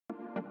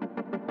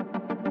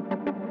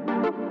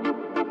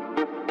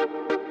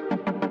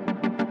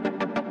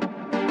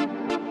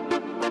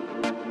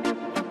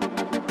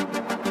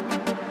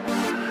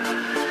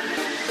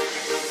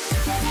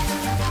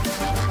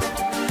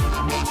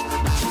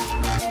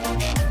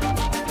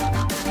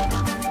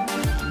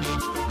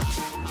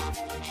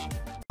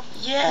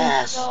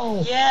Yes!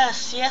 No.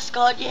 Yes! Yes,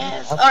 God,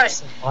 yes!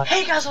 Alright.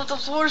 Hey guys, what's up,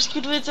 Swords,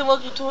 good vids, and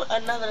welcome to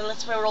another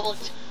Let's Play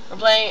Roblox. We're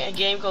playing a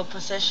game called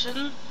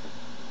Possession.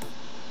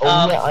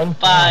 I'm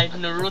by back.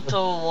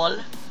 Naruto Wall.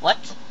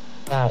 What?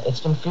 Yeah, it's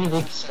been 3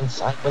 weeks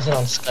since I wasn't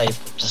on Skype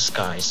with this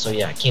guy, so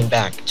yeah, I came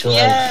back to life.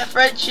 Yeah,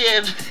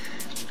 friendship!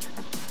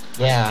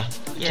 Yeah,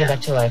 came back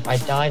to life. I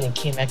died and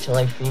came back to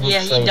life 3 weeks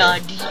later. Yeah, he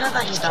died. Did you know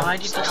that he died?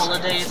 It's the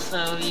holidays,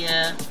 so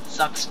yeah,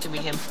 sucks to be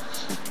him.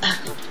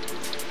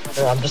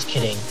 No, I'm just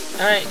kidding.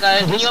 Alright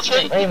guys, new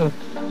update.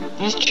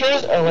 These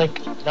chairs are like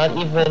not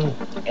even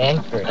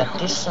anchored.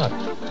 They suck.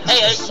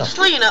 Hey, just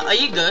so you know, are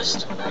you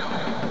Ghost?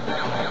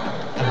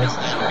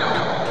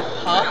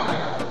 Huh?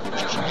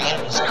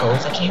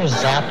 Ghost. I can hear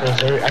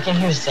zappers. I can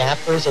hear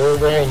zappers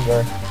everywhere in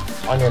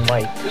on your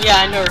mic. Yeah,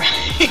 I know,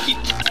 right?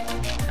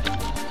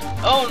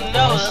 Oh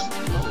no, that's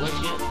not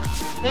legit.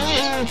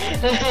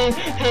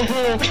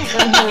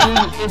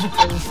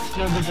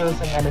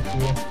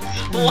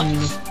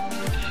 What?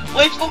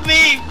 Wait for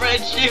me,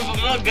 friendship. I'm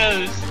not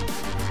Ghost.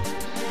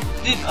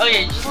 Dude, oh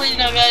yeah, just to let you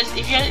know, guys.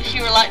 If you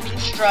hear a lightning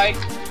strike,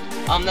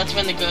 that's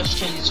when the ghost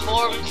changes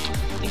forms.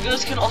 The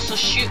ghost can also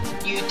shoot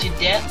you to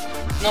death.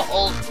 Not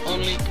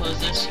only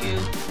possess you.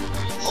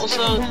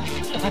 Also,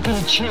 I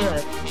got a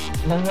chair.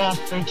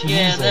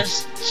 Yeah,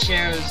 there's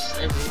chairs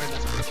everywhere.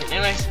 That's broken.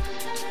 Anyways,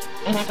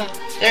 and I got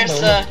there's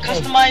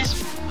customize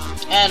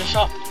and a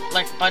shop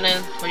like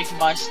finance where you can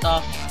buy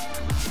stuff.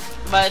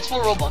 But it's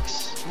for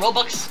Roblox.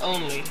 Roblox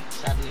only,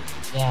 sadly.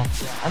 Yeah,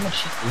 I'm a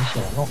cheap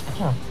Asian. I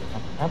can't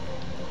afford that.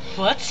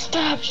 What?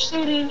 Stop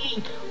shooting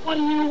me! What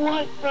do you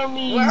want from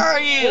me? Where are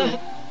you?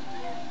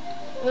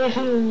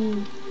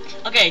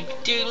 Okay,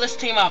 dude, let's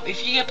team up.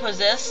 If you get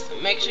possessed,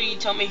 make sure you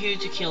tell me who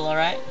to kill,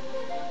 alright?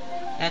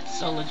 That's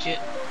so legit.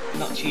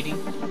 Not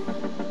cheating.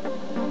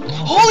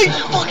 Holy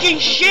fucking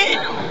shit!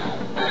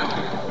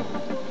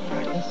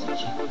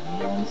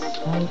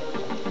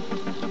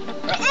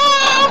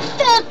 Oh,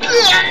 fuck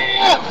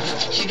yeah!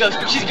 She's ghost,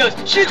 she's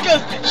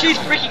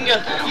freaking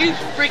ghost. You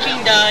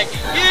freaking died.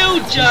 You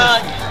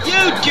died.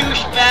 You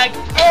douchebag.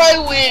 I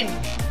win!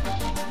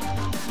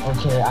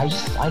 Okay, I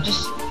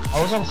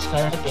was on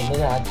Skype and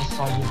then I just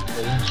saw you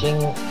raging,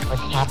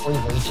 like happily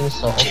raging,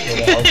 so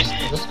okay, I'll just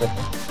do this with her.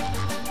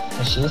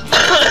 And she's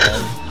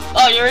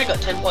oh, you already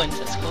got 10 points,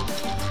 that's cool.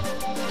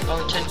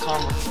 Or 10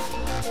 karma.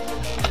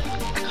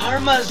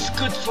 Karma's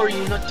good for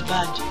you, not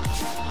bad.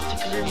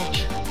 Thank you very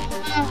much.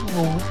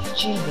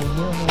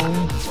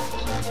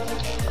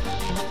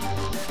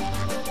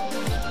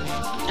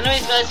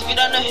 Anyways guys, if you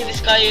don't know who this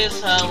guy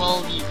is,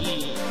 well,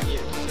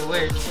 you're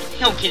weird.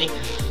 No, I'm kidding.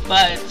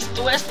 But it's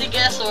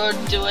DuestyGuest or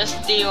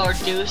Duesty or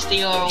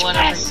Doosty or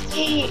whatever.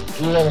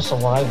 You're a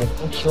survivor,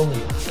 don't kill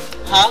me.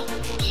 Huh?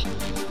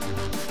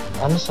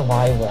 I'm a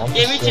survivor,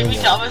 me too,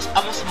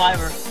 I'm a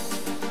survivor.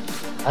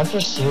 I'm for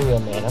cereal,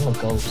 man, I'm a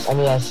ghost. I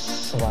mean, I'm a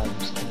survivor.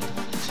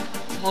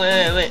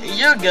 Wait,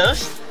 you're a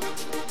ghost?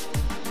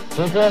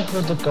 Figure out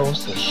who the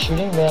ghost is.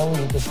 Shooting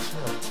randomly the kill.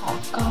 Oh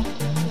god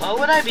damn it. Why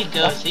would I be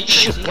ghost?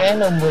 Shoot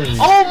randomly.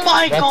 Oh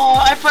my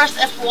god, I pressed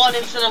F1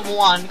 instead of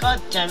 1.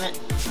 God damn it.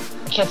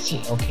 I can't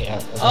see. Okay,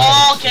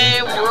 okay,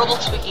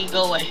 Roblox wiki,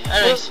 go away.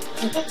 Anyways.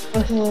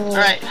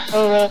 Alright.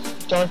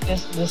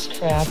 Darkness in this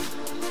crap.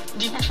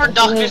 Do you prefer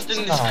darkness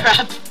than this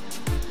crap?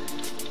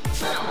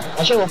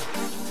 I should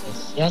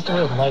this. You have to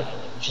wear light,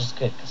 which is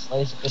good, because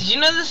light is good. Did you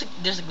know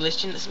there's a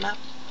glitch in this map?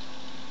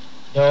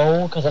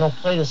 No, because I don't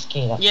play this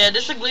game. Yeah,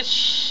 there's a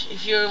glitch.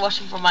 If you're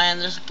watching from my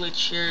end, there's a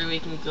glitch here where you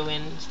can go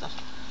in and stuff.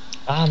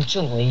 I'm too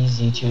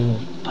lazy to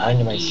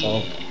find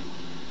myself. Yeah.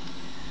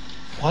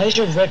 Why is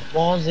there red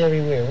walls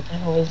everywhere? What the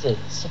hell is it?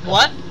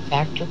 What?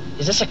 Factory?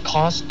 Is this a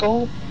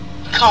Costco?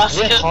 Costco? Is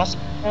it a Costco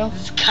now?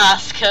 This is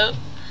Costco.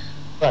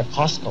 What,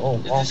 Costco? Oh,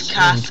 is this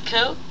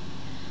Costco?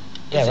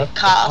 Yeah, is it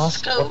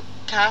Costco?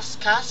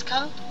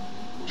 Costco?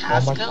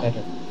 Costco?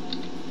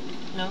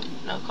 No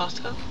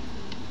Costco?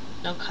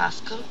 No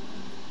Costco?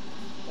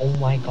 Oh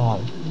my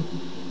god.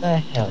 What the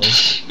hell?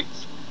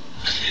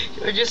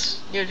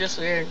 You're just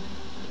weird.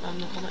 I'm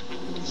not gonna...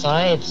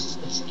 Besides,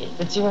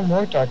 it's even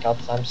more dark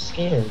outside. I'm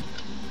scared.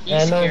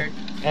 You're scared.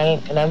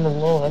 And I'm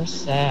alone. I'm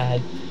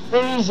sad.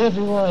 Where's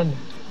everyone?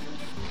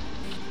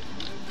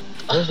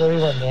 Where's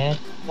everyone, man?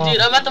 Dude,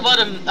 I'm at the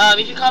bottom.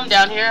 If you come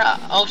down here,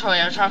 I'll try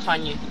and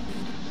find you.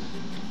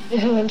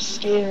 Yeah, I'm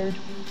scared.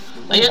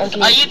 Are you at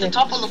the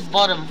top or the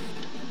bottom?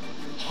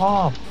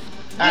 Top.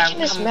 Why can't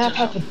this map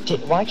have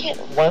why can't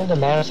one of the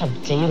maps have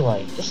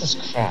daylight? This is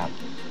crap.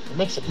 It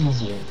makes it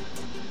easier.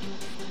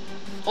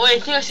 Oh wait, I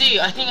think I see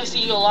you. I think I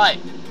see your light.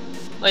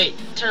 Wait,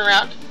 turn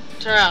around.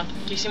 Turn around.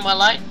 Do you see my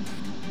light?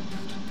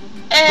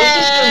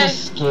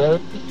 This is gonna be scary.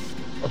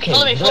 Okay,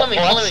 follow me.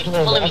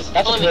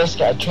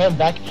 I turn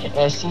back and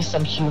I see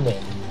some human.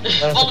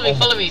 Follow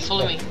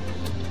me.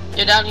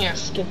 You're down here.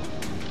 Skip.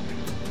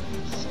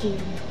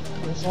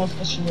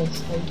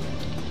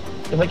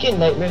 If I get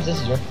nightmares, this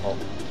is your fault.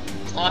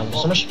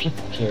 There's so much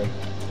people here.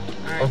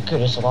 Right. Oh good,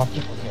 there's a lot of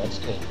people here, that's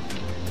good.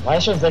 Why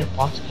is there a red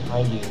box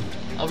behind you?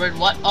 A red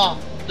what? Oh,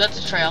 that's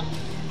a trail.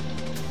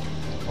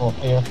 Oh,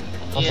 here.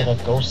 Sounds like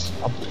a ghost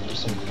up there or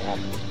some crap.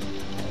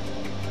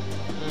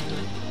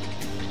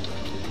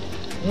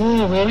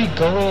 Where are we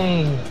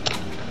going?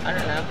 I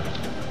don't know.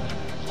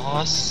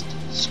 Lost.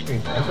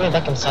 Screw. I'm going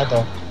back inside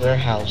the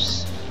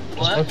warehouse. There's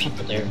What? more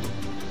people there.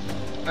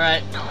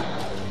 Alright.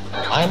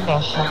 I'm a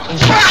hockey.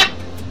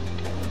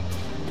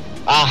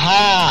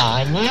 Aha!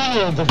 I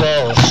knew the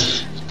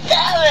ghost.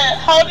 Damn it!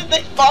 How did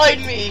they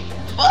find me?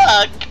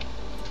 Fuck!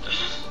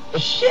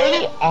 It's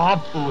pretty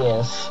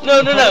obvious. No.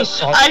 You probably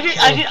saw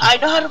I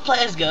know how to play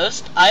as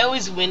Ghost. I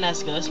always win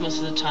as Ghost most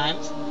of the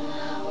times.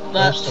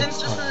 But Most of since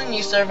the this is time. a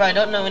new server, I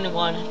don't know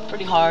anyone. It's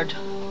pretty hard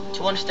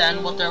to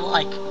understand what they're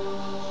like.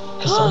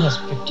 Because someone has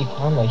 50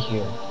 karma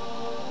here.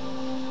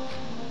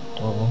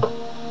 Don't know.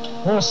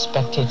 I want to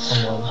spectate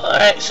someone.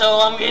 Alright, so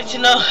I'm getting to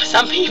know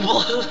some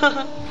people.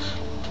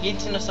 Getting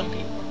to know some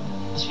people.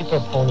 These people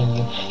are phoning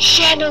you.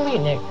 Chandelier,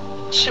 Nick.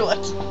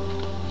 What?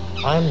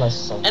 I'm a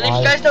survivor. And if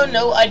you guys don't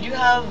know, I do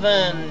have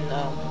the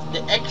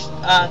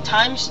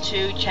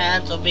 ×2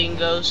 chance of being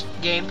Ghost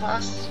Game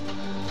Pass.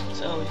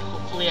 So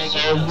hopefully I get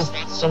So you Ghost.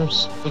 got some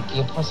stupid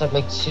game pass that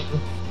makes you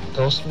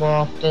ghost more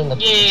often?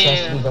 Like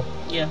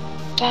Yeah.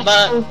 That's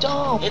But so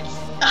dumb. It's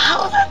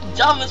how is that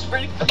dumb? It's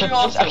pretty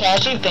awesome. Okay,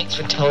 actually, thanks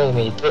for telling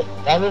me.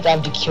 That means I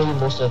have to kill you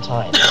most of the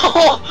time.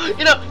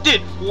 You know,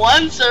 dude,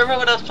 one server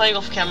when I was playing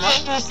off camera,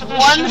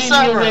 one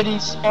server, already,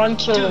 spawn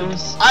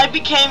killers. dude, I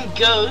became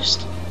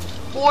Ghost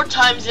 4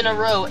 times in a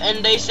row,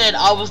 and they said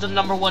I was the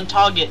 #1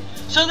 target.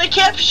 So they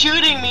kept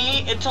shooting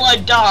me until I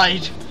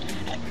died.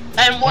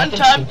 And one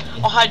time,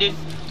 oh hi dude,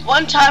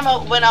 one time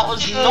when I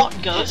was not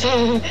Ghost,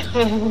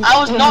 I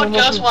was not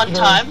Ghost one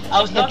time.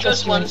 I was not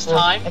Ghost one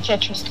time. I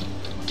can't trust you.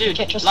 Dude,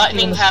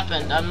 lightning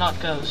happened. I'm not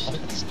Ghost.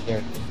 I'm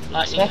scared.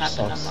 Lightning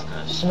happened. I'm not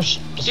Ghost. So much,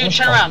 Dude,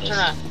 turn around.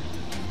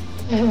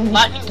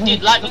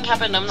 Lightning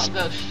happened. I'm not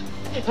Ghost.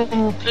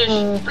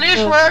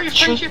 Please, where are you,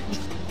 friendship?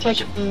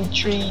 Protect me,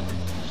 tree.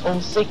 Oh,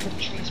 sacred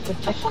trees,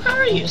 protect The fuck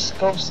are you? This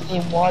ghost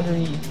named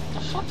Watery. The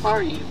fuck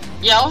are you?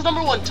 Yeah, I was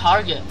 #1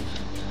 target.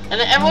 And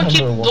then everyone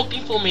kept #1.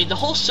 looking for me. The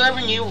whole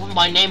server knew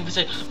my name and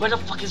said, where the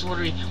fuck is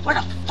Watery? Where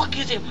the fuck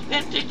is he?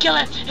 Man, they kill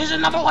him. He's the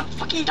 #1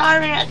 fucking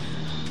target.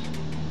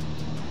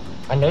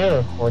 I know you're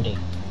recording.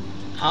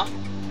 Huh?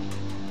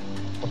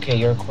 Okay,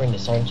 you're recording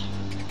this, aren't you?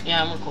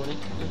 Yeah, I'm recording.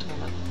 What are you talking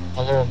about?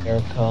 Hello,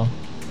 America.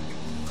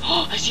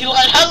 I see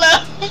light.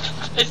 Hello.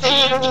 I see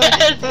you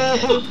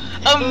again.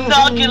 I'm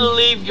not gonna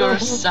leave your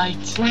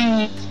sight.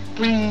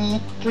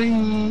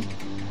 Breathe.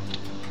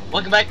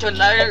 Welcome back to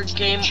another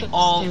game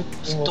of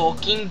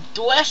Stalking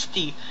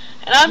Duesty.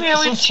 And I'm here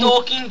with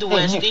Stalking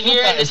Duesty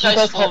here, and this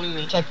guy's following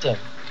me. Protect him.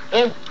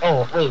 And,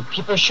 oh, wait,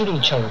 people are shooting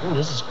each other. Ooh,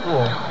 this is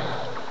cool.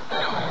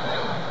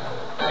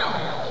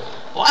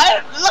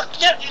 What? Look,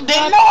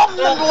 they know I'm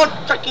 #1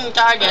 freaking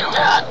target.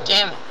 God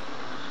damn it.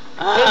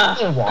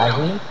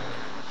 Watery?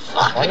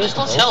 Fuck, I just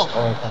lost health.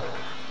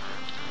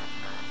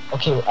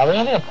 Okay, are we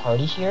having a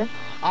party here?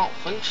 I don't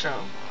think so.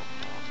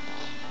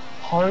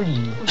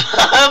 Party.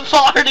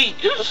 Party!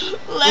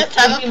 Let's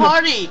have a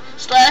party!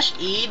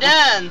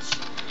 /e-dance!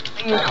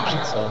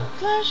 Pizza.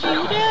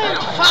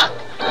 /e-dance! Fuck!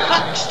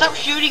 Stop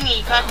shooting me,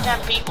 you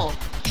goddamn people!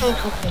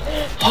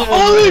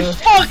 Holy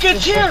fuck,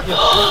 it's here!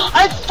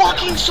 I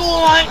fucking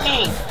saw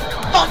lightning!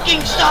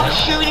 Fucking stop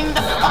shooting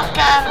the fuck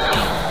out of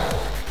me!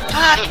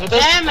 God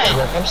damn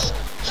it!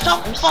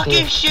 Stop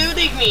fucking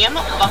shooting me! I'm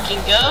not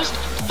fucking Ghost!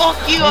 Fuck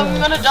you, I'm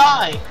gonna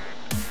die!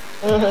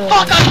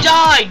 Fuck, I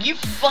died! You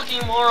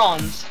fucking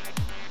morons!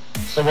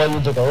 So what, you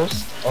the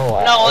ghost?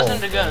 Oh, no, I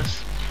wasn't the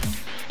Ghost.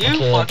 You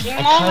Okay, fucking I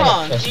kinda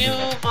morons! trust You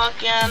you.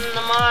 fucking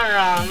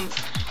morons!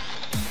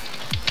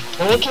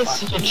 Well, we can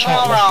see your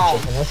chat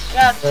Morons! messages. Let's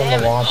God turn damn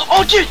them it! on.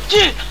 Oh, dude!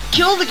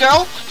 Kill the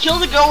girl! Kill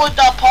the girl with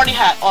the party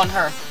hat on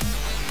her!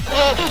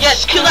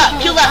 Yes, kill her!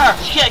 Kill her!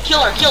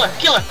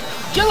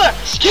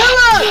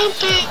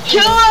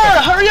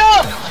 Hurry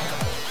up!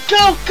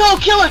 Go!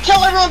 Kill her!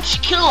 Tell everyone to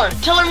kill her!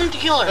 Tell everyone to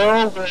kill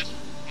her!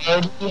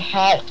 Party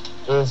hat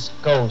is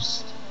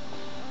ghost.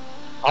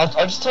 I'll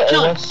just tell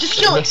Kill her. everyone Just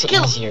kill it it. makes it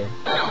Kill it. easier.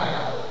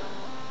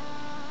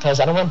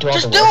 Cause I don't want to do all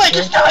Just the do work it!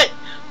 here. Just do it!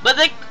 But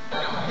they...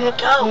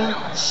 Go!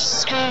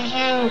 Screw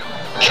you!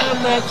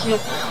 Come back here!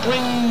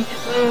 Bring!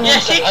 Yeah,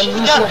 see?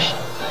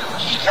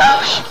 She's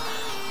ghost!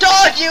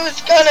 Dodge you,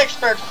 it's gun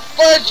expert!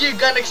 Fudge you,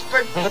 gun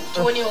expert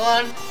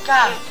 21!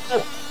 God!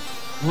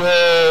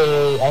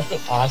 Yay! I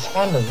think I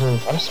spawned the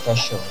roof. I'm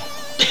special.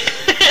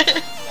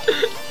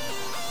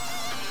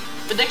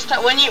 But next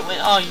time when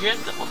oh, you're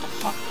the, what the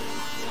fuck?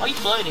 Why are you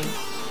floating?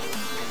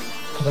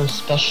 Cause I'm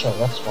special,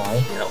 that's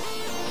why.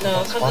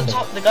 No,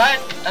 because the guy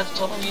at the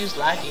top of you is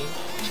lagging.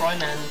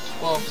 Troyman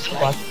 12 is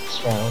What lagging. this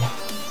round?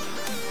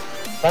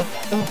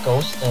 That's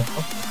ghost then.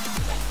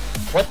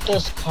 What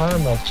does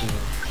karma do?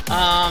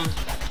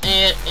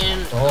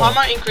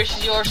 Karma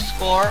increases your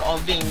score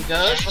of being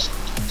ghost. I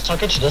was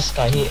talking to this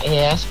guy, he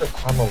asked what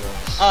karma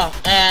was. Oh,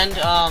 and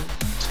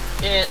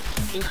it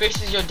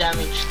increases your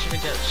damage to the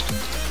ghost.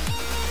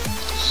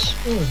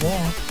 Screw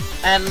that.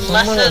 And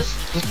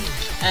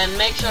and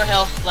makes your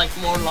health like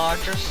more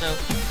larger, so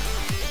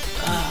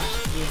yeah.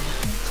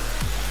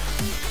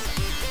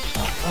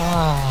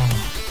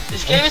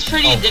 This game is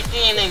pretty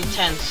addicting and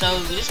intense, so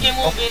this game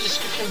will be in the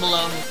description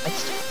below.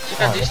 Check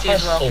out Dusty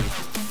as well.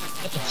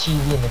 Get the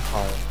TV in the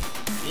car.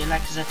 You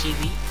like that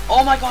TV?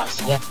 Oh my god!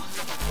 Yeah,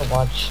 to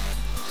watch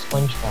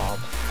SpongeBob.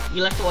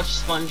 You like to watch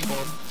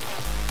SpongeBob?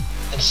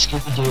 And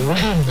Scooby-Doo.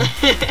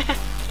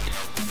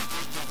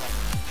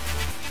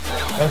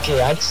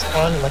 Okay, I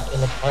spawned like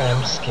in the car and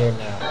I'm scared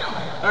now.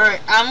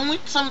 Alright, I'm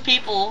with some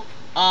people.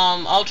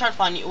 I'll try to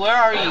find you. Where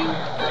are you?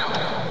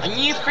 I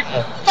need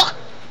freaking fuck!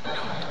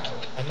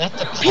 I'm at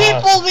the car.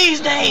 People these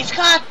days!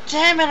 God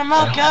damn it, I'm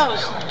a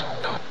ghost!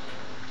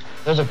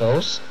 There's a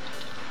ghost?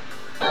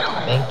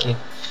 Thank you.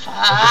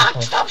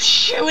 Fuck! Stop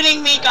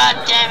shooting me,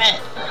 god damn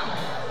it!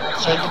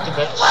 So I get the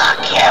ghost.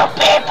 Fuck you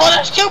people!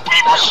 There's 2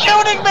 people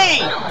shooting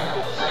me!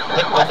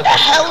 What the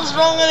hell is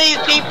wrong with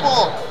these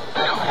people?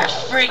 There's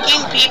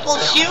freaking people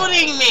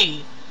shooting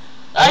me!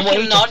 I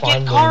cannot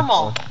get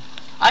karma.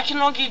 I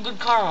cannot get good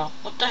karma.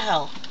 What the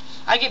hell?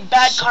 I get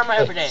bad karma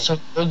every day. So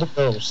you're the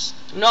ghost.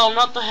 No, I'm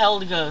not the hell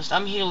ghost.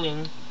 I'm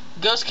healing.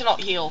 Ghosts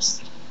cannot heal.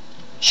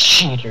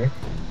 Cheater.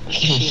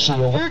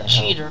 You're a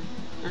cheater.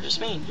 You're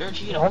just mean. You're a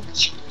cheater.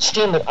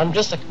 I'm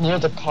just like near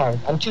the car.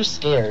 I'm too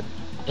scared.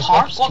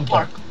 Park? What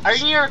park? Are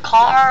you near a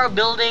car,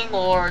 building,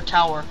 or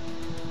tower?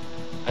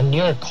 I'm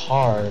near a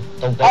car.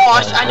 Oh,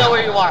 I know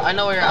where you are. I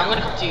know where you are. I'm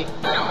gonna come to you.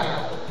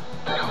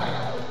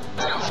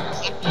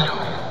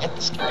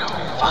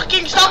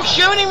 Fucking stop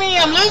shooting me!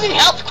 I'm losing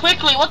health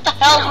quickly. What the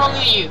hell is wrong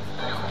with you?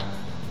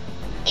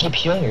 Keep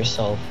healing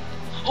yourself.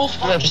 Oh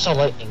fuck! I just saw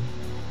lightning.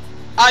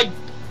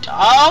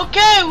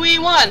 Okay, we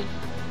won.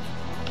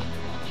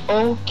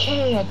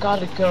 Okay, I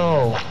gotta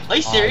go. Are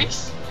you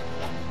serious?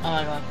 Oh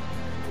my god.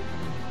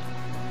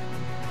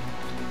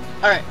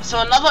 Alright, so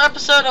another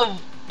episode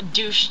of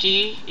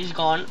Dusty is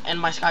gone, and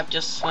my Skype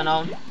just went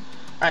on.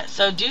 Alright,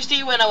 so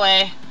Dusty went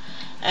away,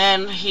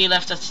 and he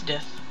left us to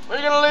death.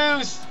 We're gonna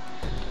lose!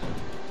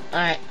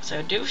 Alright,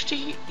 so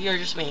Dusty, you're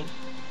just mean.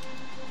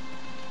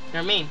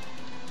 You're mean.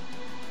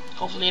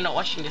 Hopefully you're not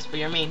watching this, but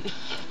you're mean.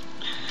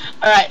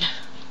 Alright,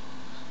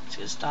 let's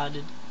get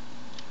started.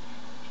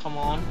 Come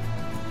on.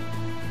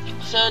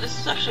 So this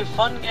is actually a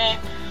fun game.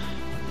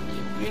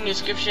 In the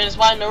description, it's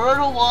by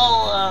Naruto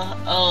Wall,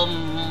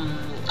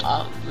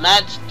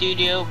 Mad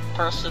Studio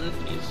person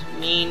is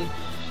mean.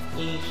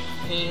 He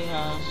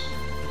has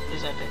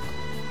his epic.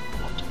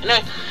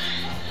 Anyway,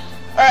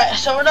 alright,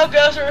 so we're no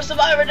ghosts, we're a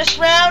survivor this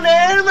round,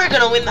 and we're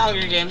gonna win the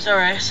Hunger Games.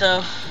 Alright,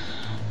 so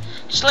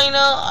just let you know,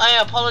 I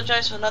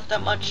apologize for not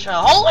that much.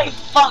 Holy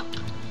fuck!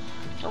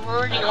 I'm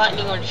already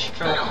lightning or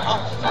stroke. Oh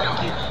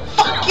fuck you!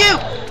 Fuck you!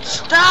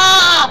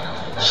 Stop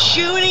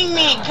shooting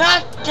me!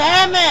 God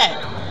damn it!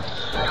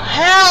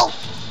 Hell,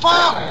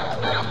 fuck!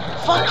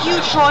 Fuck you,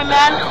 Troy,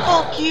 man!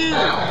 Fuck you!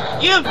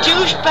 You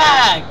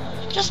douchebag!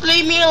 Just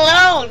leave me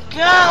alone!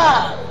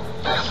 God!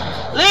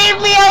 Leave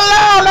me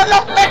alone! I'm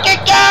not freaking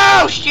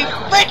ghost! You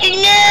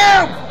freaking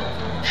noob!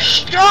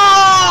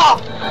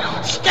 Stop!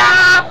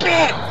 Stop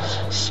it!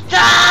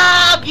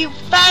 Stop! You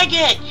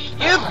faggot!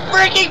 You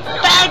freaking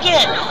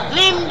faggot!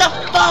 Leave me the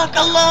fuck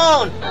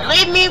alone!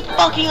 Leave me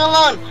fucking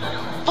alone!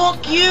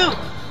 Fuck you!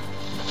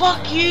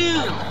 Fuck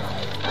you!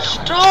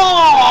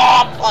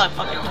 Stop! Oh, I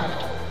fucking died.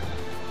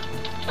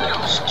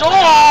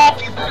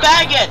 Stop! You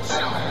faggots!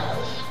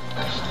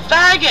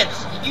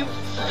 Faggots! You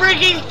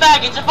freaking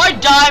faggots! If I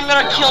die, I'm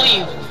gonna kill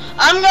you!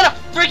 I'm gonna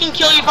freaking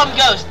kill you if I'm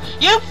ghost!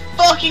 You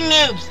fucking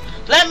noobs!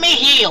 Let me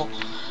heal!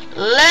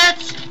 Let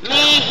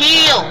me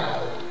heal!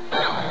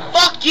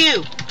 Fuck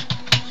you!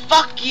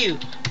 Fuck you!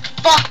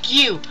 Fuck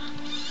you!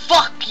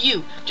 Fuck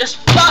you! Just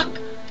fuck!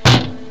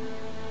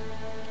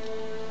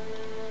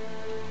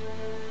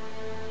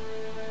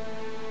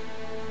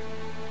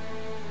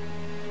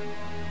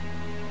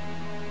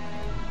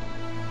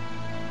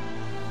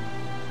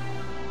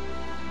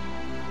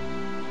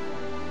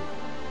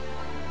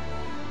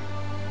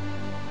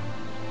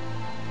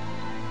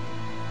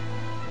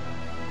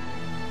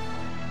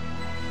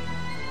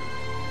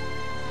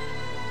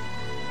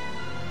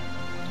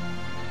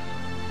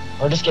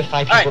 Or just get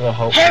 5 people to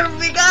hope. Here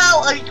we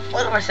go!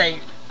 What am I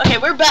saying? Okay,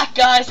 we're back,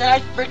 guys, and I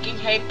freaking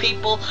hate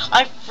people.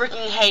 I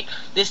freaking hate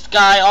this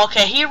guy.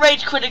 Okay, he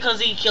rage quit because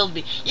he killed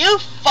me. You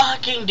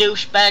fucking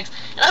douchebags.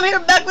 And I'm here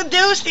back with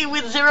Dusty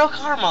with 0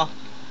 karma.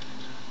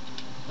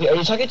 Wait, are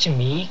you talking to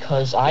me?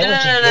 Cause I No.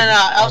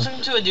 I was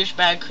talking to a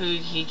douchebag who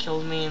he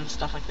killed me and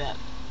stuff like that.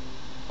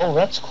 Oh,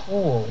 that's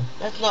cool.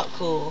 That's not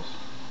cool.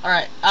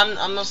 Alright,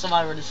 I'm a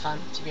survivor this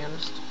time, to be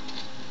honest.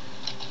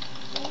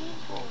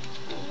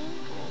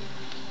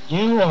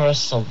 You are a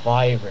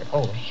survivor.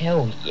 Oh,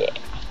 hell yeah.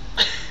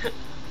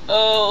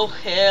 Oh,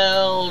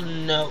 hell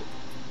no.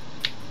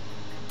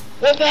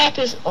 What map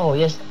is... Oh,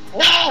 yes.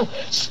 No!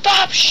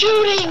 Stop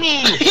shooting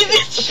me!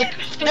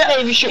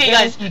 Okay,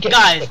 guys,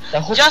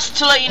 just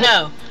to let you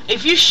know,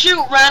 if you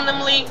shoot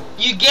randomly,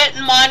 you get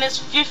minus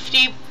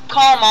 50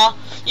 karma,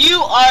 you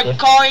are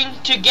going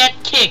to get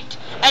kicked.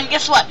 And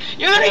guess what?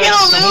 You're gonna get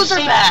a loser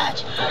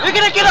badge! You're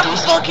gonna get a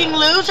fucking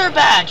loser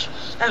badge!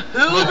 Now,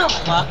 who the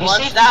fuck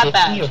wants that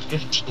badge?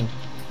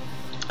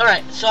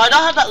 Alright, so I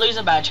don't have that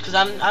loser badge because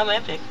I'm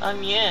epic. I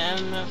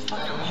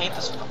fucking hate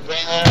this. Why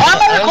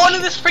am I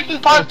recording this freaking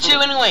part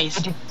 2 anyways?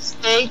 Did you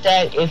say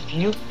that if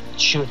you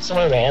shoot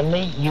someone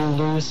randomly, you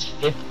lose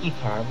 50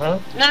 karma?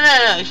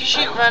 No. If you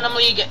shoot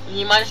randomly, you get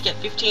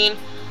 15.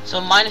 So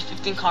minus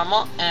 15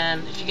 karma,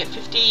 and if you get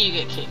 50, you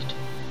get kicked,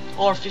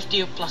 or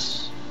 50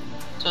 plus.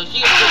 So if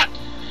you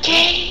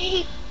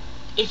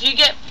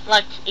get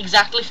like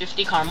exactly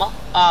 50 karma,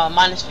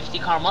 minus 50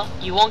 karma,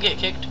 you won't get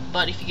kicked.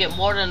 But if you get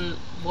more than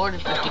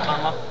 50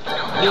 karma,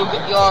 your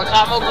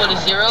karma will go to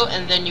 0,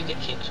 and then you get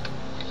kicked.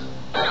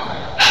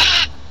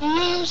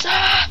 Loser!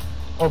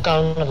 Oh god,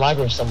 I'm in the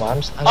library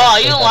somewhere. Are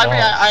you in the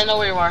library? I know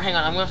where you are. Hang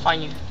on, I'm gonna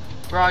find you.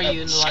 Where are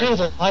you in the library?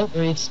 Screw the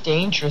library, it's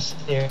dangerous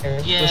there.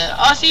 Yeah,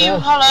 I see you.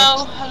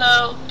 Hello.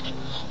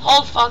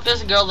 Oh fuck,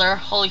 there's a girl there.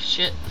 Holy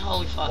shit.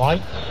 Holy fuck.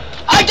 Why?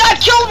 I died!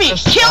 Kill me!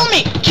 It's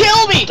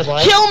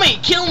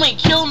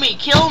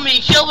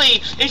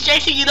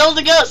chasing you, know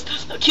the ghost.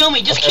 Kill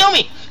me, just kill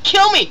me,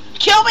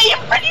 you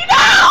freaking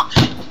now!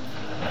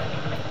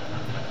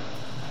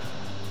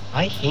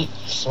 I hate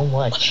you so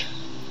much.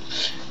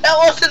 That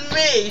wasn't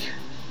me.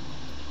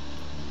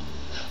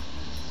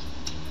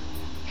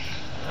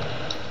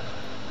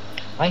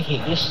 I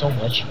hate you so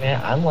much,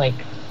 man. I'm like,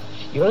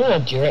 you know what I'm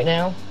gonna do right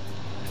now?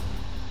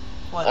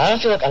 What? I don't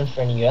feel like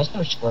unfriending you. That's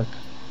much work.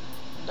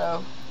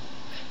 No.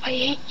 I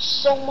hate you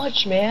so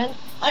much, man.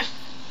 I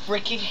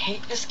freaking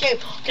hate this game.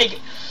 Okay,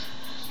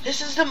 this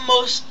is the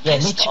most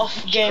pissed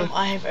off game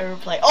I have ever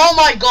played. Oh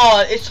my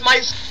god, it's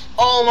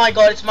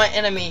my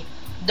enemy,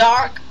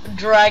 Dark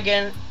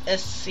Dragon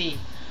SC.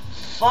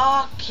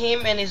 Fuck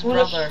him and his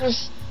brother.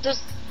 This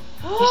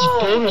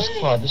bonus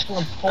club is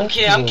gonna punch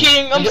you. I'm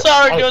kidding. I'm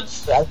sorry, dude.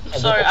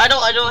 Sorry, I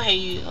don't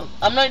hate you.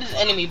 I'm not his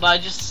enemy, but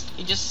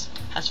he just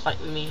has to fight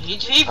with me.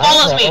 He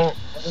follows me.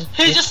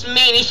 He's just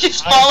mean. He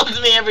just follows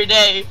me every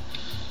day.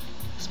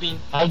 He's mean.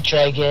 Hi,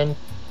 Dragon.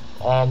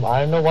 I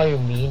don't know why you're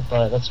mean,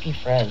 but let's be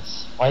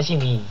friends. Why is he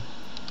mean?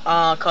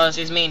 Cause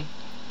he's mean.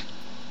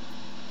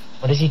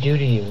 What does he do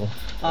to you?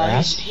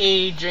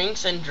 He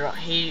drinks and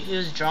he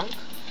was drunk,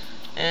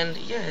 and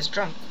yeah, he's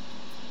drunk.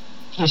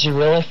 He's your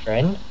real life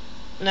friend?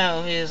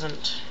 No, he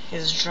isn't.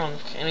 He's drunk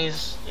and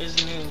he's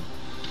new.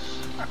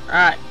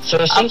 Alright. So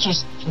I think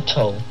he's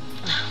tow.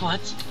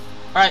 What?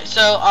 Alright,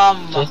 so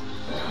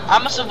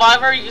I'm a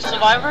survivor, you a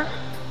survivor?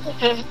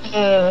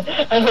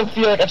 I don't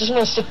feel like I just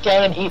want to sit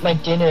down and eat my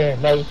dinner.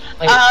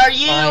 Are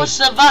you a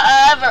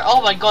survivor?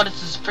 Oh my god,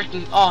 it's this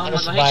freaking oh my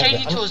god, he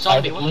changed you to a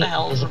zombie. What the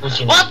hell? What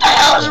the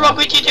hell is wrong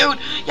with you, dude?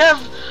 You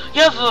have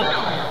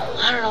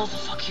I don't know what the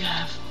fuck you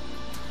have.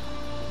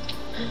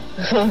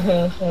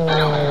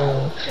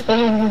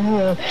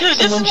 Dude,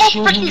 this is more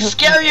freaking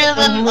scarier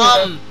than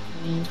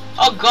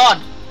oh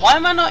god, why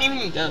am I not even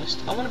a ghost?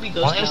 I want to be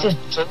ghost. Why does this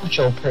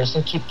JoJo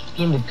person keep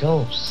being the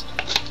ghost?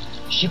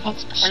 She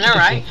pops. I know,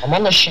 right? I'm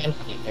on the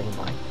chandelier. Never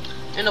mind.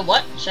 In a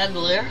what?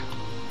 Chandelier?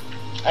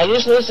 I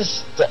just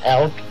noticed the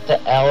L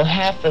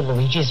half of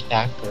Luigi's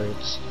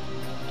backwards.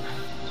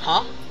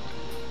 Huh?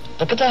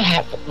 Look at the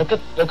hat. Look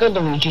at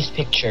Luigi's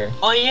picture.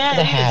 Oh yeah.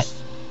 The hat.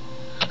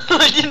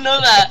 I didn't know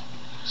that.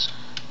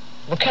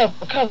 What if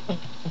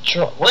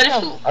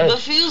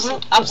it was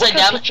upside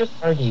down? If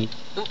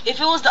it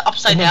was the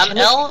upside down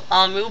L,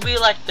 it would be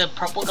like the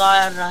purple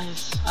guy. I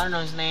don't know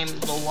his name,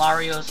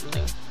 Wario or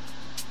something.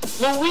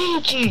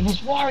 Luigi, he's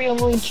Wario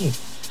Luigi.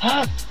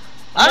 Huh?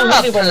 I don't know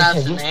how to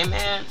pronounce his name,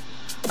 man.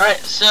 Alright,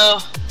 so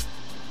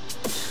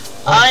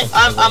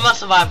I'm a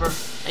survivor.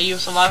 Are you a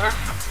survivor?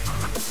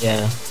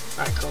 Yeah.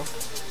 Alright, cool.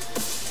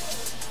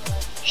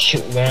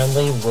 Shoot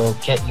randomly will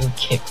get you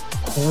kicked.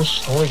 Cool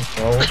story,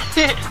 bro.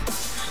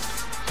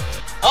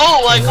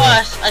 Oh my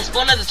gosh, I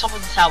spawned at the top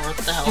of the tower. What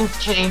the hell? You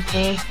kidding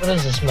me? What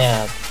is this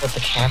map? What, the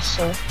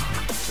castle?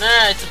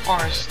 No, it's a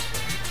forest.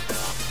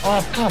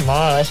 Oh, come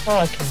on. I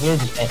spawned like near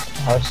the end.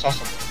 I saw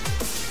something.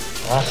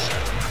 Awesome.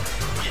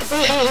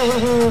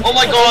 Oh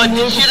my god,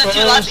 did you hear the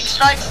 2 lightning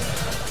strikes?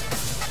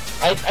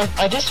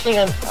 I just think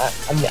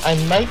I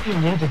might be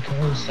near the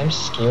ghost. I'm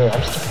scared.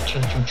 I'm stuck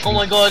between 2 trees. Oh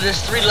my god,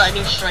 there's 3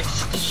 lightning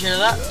strikes. Did you hear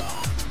that?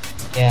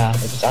 Yeah,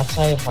 if it's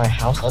outside of my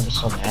house, I'll be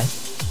so mad.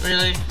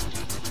 Really?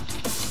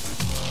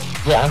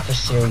 Yeah, I'm for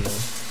cereal.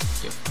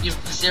 You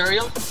for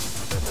cereal?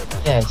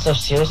 Yeah, instead of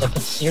serious, I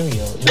put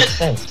cereal. It makes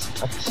sense.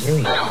 I put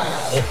cereal.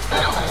 If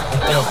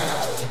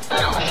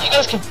you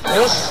guys can, I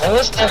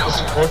always have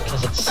this work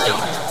because it's safe.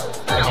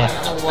 Yeah.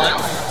 The what?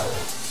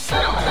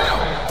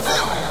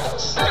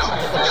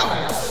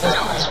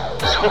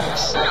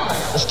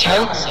 This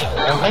town safe. I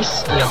might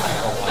stay up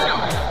for a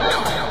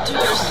while. Dude,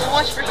 there's so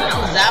much freaking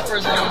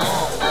zappers on the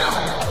wall.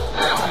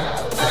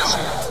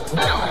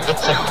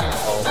 It's a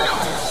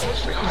So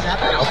much freaking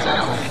zappers.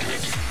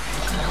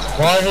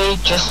 Marty,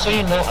 just so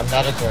you know, I'm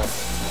not a girl.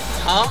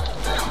 Huh?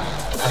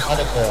 I'm not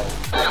a girl.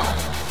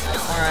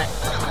 Alright.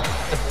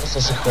 This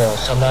is a girl,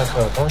 so I'm not a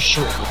girl. Don't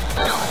shoot me.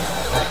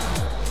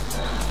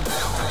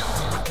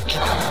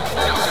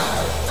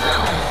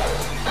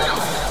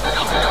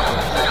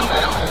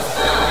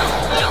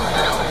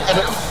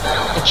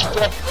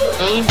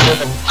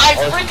 I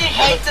freaking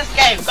hate this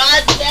game.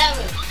 God damn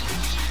it.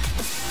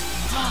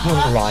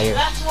 liar.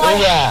 That's why. Oh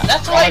yeah.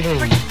 That's why.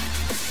 Water.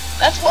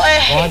 That's why I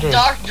hate Water.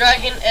 Dark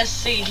Dragon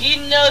SC. He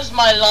knows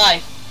my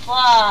life.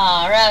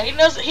 Far out. He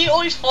knows. He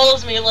always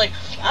follows me like,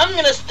 I'm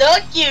gonna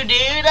stalk you,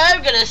 dude.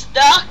 I'm gonna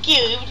stalk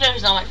you, even though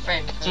he's not my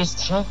friend. He's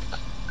drunk.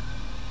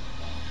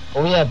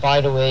 Oh yeah.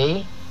 By the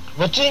way,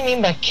 what do you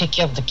mean by kick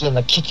you off the game?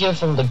 Like kick you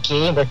from the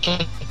game, or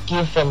kick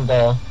you from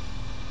the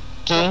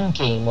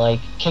game? Like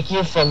kick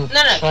you from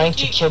trying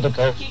to kill the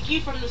ghost? Kick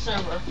you from the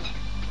server.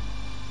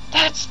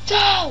 That's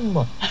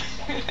dumb.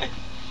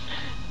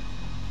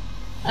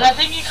 And I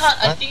think you can't.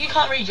 I think you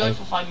can't rejoin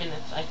for 5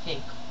 minutes. I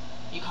think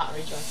you can't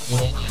rejoin for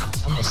 5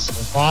 minutes. I'm a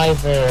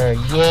survivor.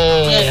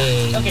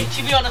 Yay. Yeah. Okay.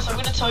 To be honest, I'm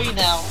gonna tell you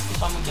now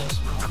if I'm a ghost.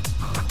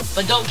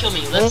 But don't kill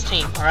me. Let's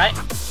team. All right.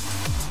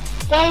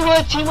 Why would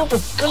I team up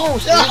with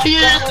ghosts? Oh,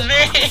 yes,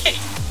 me.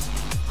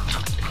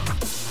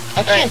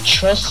 I can't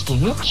trust you.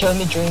 You killed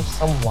me during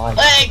some life.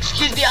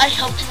 Excuse me. I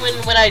helped you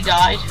when I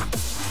died.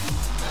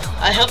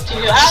 I helped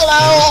you.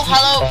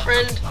 Hello,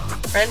 friend.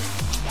 Friend.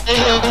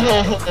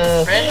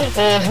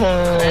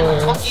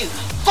 Fuck you.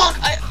 Fuck,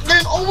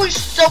 there's always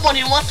someone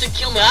who wants to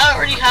kill me. I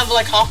already have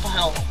like half a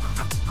health.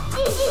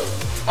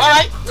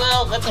 Alright,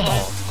 well, that's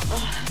fine.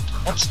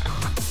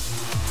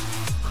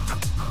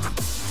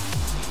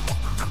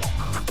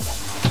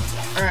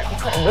 Alright.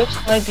 Which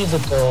might be the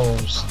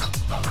ghost?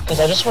 Because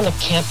I just want to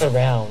camp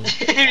around.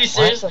 Are you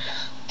serious?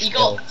 You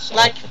go,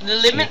 like, the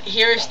limit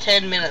here is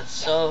 10 minutes,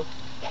 so...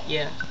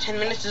 Yeah, 10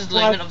 minutes is the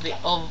limit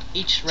of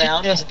each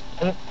round.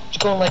 I'm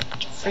going like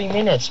 3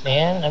 minutes,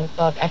 man. I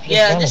thought after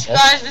this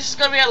is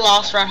gonna be our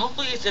last round.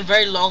 Hopefully it's a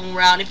very long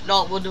round. If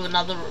not, we'll do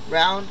another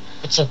round.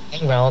 It's a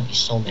long round. I'll be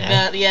so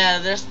mad. But yeah,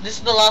 this is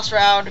the last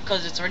round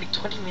because it's already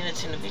 20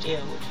 minutes in the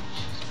video, which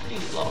is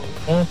pretty long.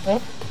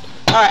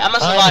 Alright, I'm a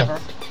survivor.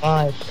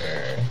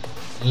 Survivor.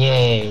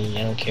 Yay!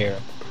 I don't care.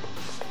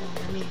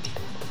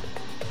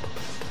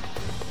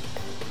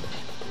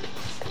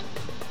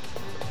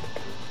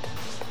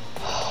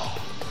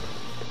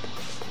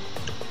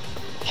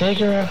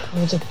 Figure out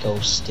who the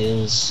ghost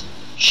is.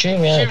 Shoot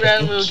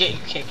around will get you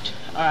kicked.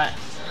 Alright.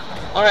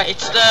 Alright,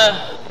 it's the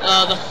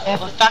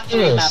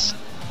factory map.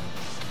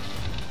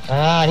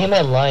 Ah, I need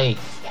my light.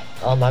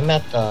 I'm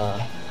at the...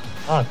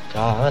 Oh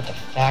god, I'm at the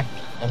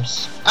factory.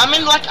 I'm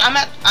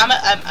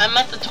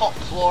at the top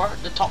floor.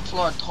 The top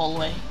floor of the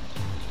hallway.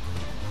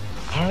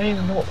 I don't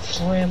even know what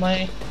floor am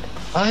I?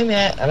 I'm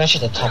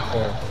actually at the top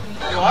floor.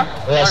 You are?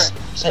 Wait,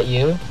 is that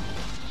you?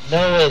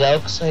 No, wait, that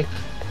looks like...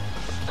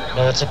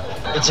 No, it's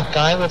a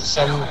guy with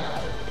some...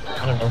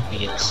 I don't know who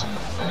he is.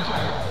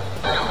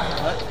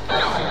 What?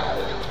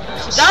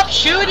 Stop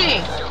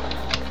shooting!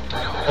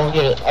 Oh,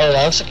 yeah. Oh,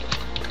 that looks like...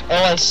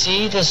 Oh, I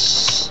see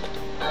this...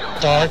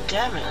 Dark...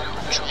 Damn it.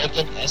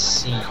 Dragon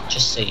SC.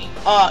 Just saying.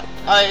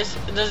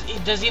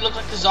 Does he look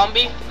like a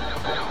zombie?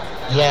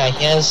 Yeah,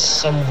 he has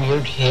some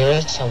weird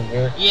hair, some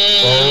weird...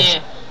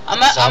 Yeah.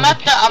 I'm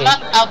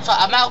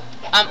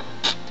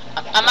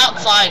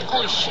outside.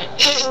 Holy shit.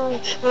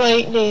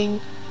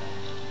 Lightning.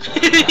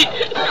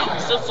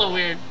 Still so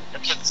weird.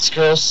 Okay, this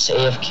girl's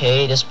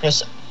AFK. This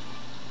person.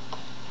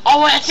 Oh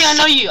wait, I think I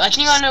know you. I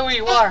think I know where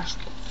you are.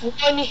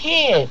 One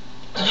hit.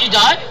 Did you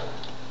die?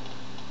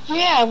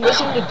 Yeah, I'm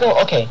listening to go.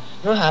 Okay,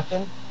 you know what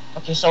happened?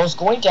 Okay, so I was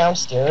going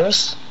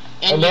downstairs,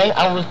 and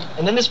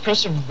then this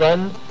person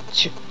ran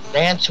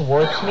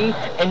towards me,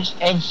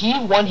 and he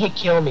one hit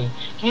killed me.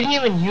 He didn't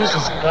even use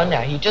his gun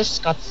now. He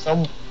just got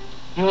some.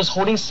 He was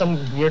holding some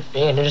weird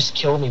thing, and it just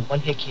killed me. One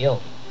hit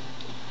kill.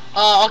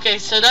 Okay,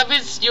 so that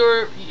means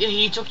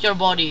he took your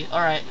body.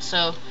 Alright,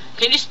 so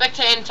can you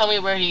spectate and tell me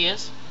where he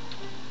is?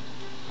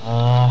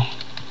 What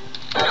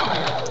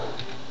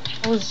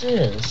was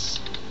this?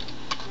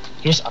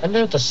 He's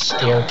under the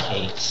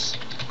staircase.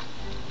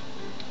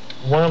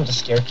 One of the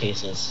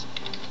staircases.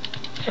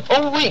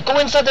 Oh wait, go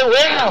inside the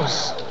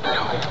warehouse!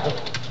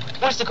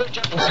 Where's the girl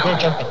jumping? It's the girl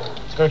jumping.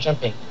 It's the girl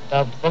jumping.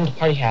 From the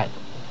party hat.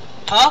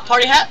 Huh?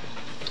 Party hat?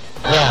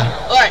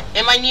 Yeah. Alright,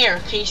 am I near?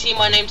 Can you see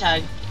my name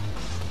tag?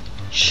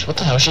 What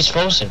the hell? She's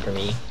frozen for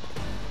me.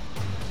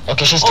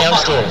 Okay, she's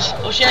downstairs.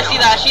 Oh shit, I see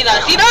that, See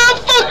that?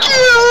 Fuck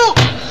you!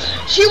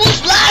 She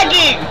was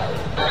lagging!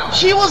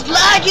 She was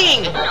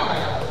lagging!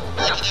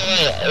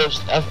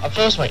 I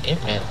froze my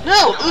internet.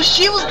 No,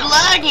 she was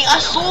lagging. I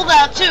saw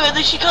that too, and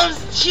then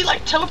she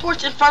like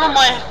teleports in front of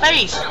my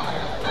face.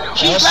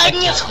 She's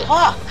lagging as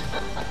fuck.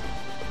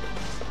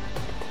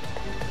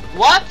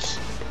 What?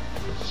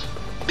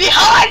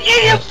 Behind you,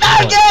 you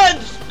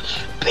faggots!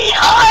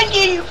 Behind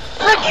you, you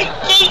freaking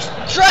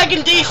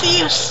Dragon DC,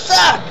 you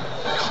suck!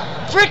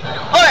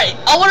 Alright,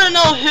 I wanna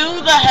know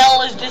who the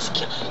hell is this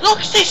kid.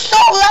 Look, she's so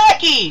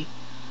laggy!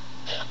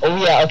 Oh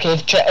yeah, okay,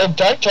 if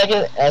Dark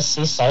Dragon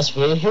SC saw this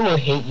video, he will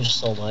hate you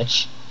so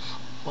much.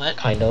 What?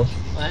 Kind of.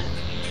 What?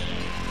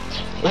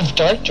 If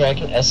Dark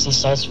Dragon SC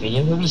saw this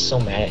video, he'll be so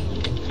mad at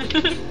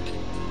you.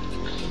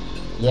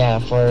 Yeah,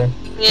 for...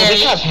 Yeah, he'll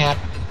be kind of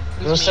happy.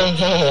 He'll say,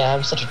 hey,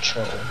 I'm such a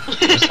troll. Or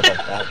stuff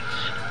like that.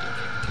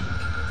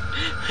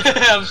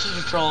 I'm such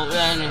a troll.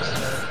 Yeah, I know.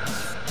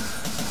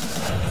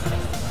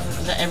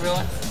 Is that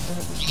everyone?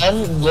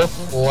 then look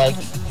like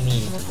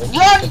me.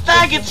 Run,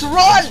 faggots,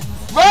 run!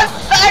 Run,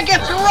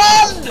 faggots,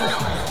 run!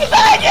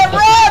 Faggot,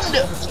 run!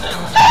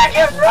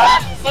 Faggot,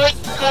 run! Fight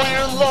for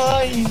your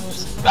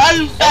lives!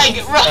 Run,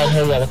 faggot, run!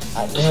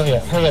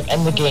 Hurry up,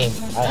 end the game.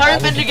 Hurry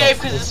up, end the game,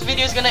 because this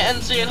video is gonna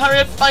end soon. Hurry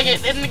up,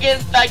 faggot, end the game,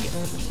 faggot.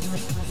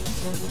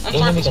 I'm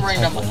sorry for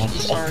swearing that much, I'm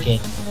sorry.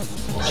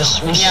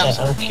 Just reset,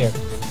 I don't care.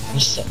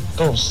 Reset,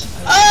 ghost.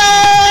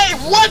 Hey!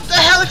 What the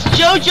hell? It's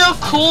JoJo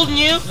cool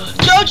new?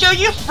 JoJo,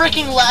 you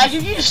freaking lagger,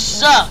 you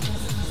suck!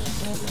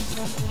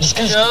 This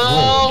guy's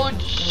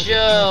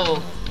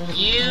JoJo,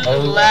 you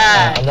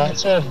lag. I'm not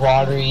sure if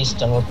Watery's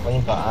done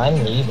recording, but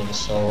I'm leaving,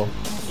 so...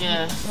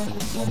 Yeah.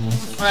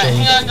 Alright,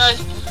 hang on guys.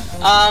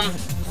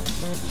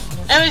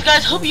 Anyways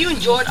guys, hope you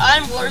enjoyed.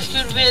 I'm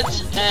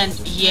DuestyGuest, and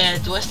yeah,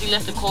 Duesty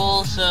left a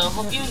call, so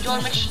hope you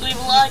enjoyed. Make sure to leave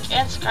a like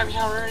and subscribe if you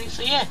haven't already.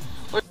 So yeah.